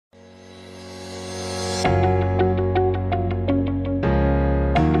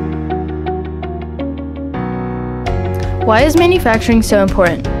Why is manufacturing so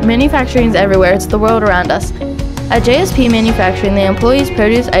important? Manufacturing is everywhere, it's the world around us. At JSP Manufacturing, the employees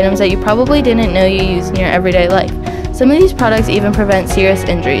produce items that you probably didn't know you use in your everyday life. Some of these products even prevent serious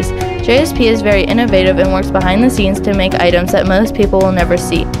injuries. JSP is very innovative and works behind the scenes to make items that most people will never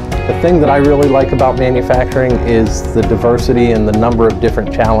see. The thing that I really like about manufacturing is the diversity and the number of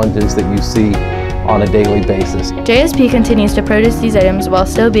different challenges that you see on a daily basis. JSP continues to produce these items while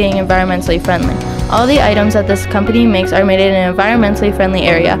still being environmentally friendly. All the items that this company makes are made in an environmentally friendly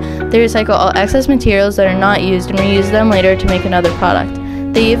area. They recycle all excess materials that are not used and reuse them later to make another product.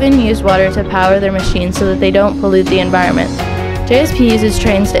 They even use water to power their machines so that they don't pollute the environment. JSP uses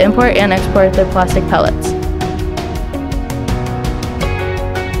trains to import and export their plastic pellets.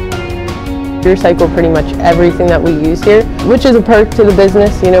 We recycle pretty much everything that we use here, which is a perk to the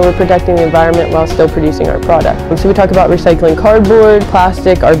business. You know, we're protecting the environment while still producing our product. So we talk about recycling cardboard,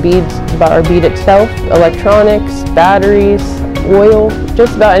 plastic, our beads, about our bead itself, electronics, batteries, oil,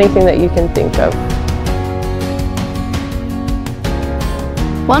 just about anything that you can think of.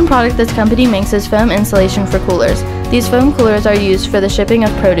 One product this company makes is foam insulation for coolers. These foam coolers are used for the shipping of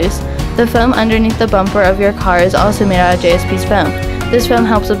produce. The foam underneath the bumper of your car is also made out of JSP's foam. This foam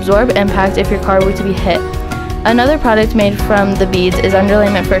helps absorb impact if your car were to be hit. Another product made from the beads is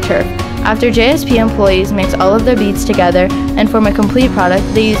underlayment for turf. After JSP employees mix all of their beads together and form a complete product,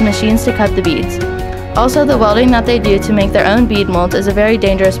 they use machines to cut the beads. Also, the welding that they do to make their own bead molds is a very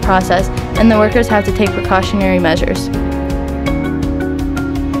dangerous process, and the workers have to take precautionary measures.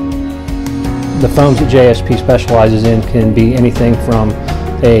 The foams that JSP specializes in can be anything from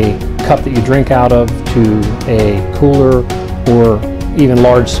a cup that you drink out of to a cooler or even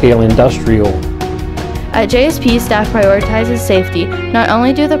large-scale industrial. At JSP, staff prioritizes safety. Not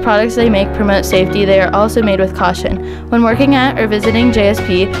only do the products they make promote safety, they are also made with caution. When working at or visiting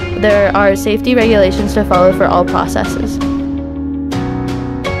JSP, there are safety regulations to follow for all processes.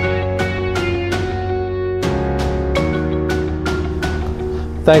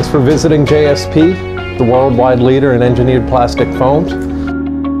 Thanks for visiting JSP, the worldwide leader in engineered plastic foams.